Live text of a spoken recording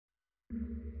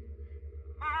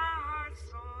My heart's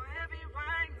so heavy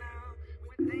right now.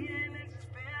 Within it just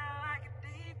feel like a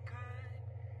deep cut.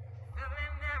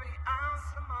 Feeling every ounce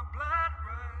of my blood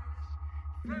rush.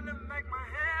 Feeling make my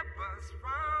head bust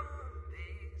from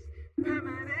these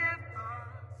primitive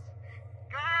thoughts.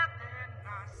 Glad they're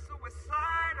not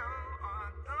suicidal,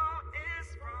 although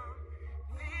it's from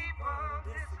people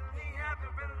distantly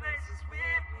having relations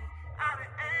with me out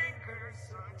of anger,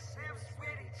 sunk ships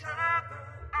with each other.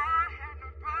 I had no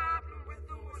problem with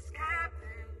who was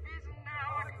captain. Reason I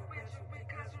argue with you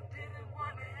because you didn't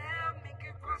want to help me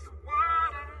get across the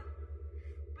water.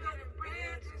 Building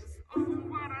bridges over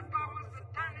what I thought was a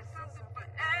tiny something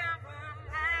forever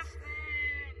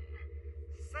lasting.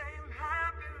 Same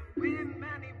happened with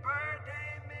Manny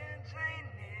Birthday, man, Jane,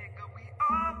 nigga. We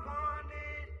all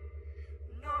wanted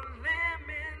no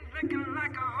lemon, looking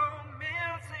like a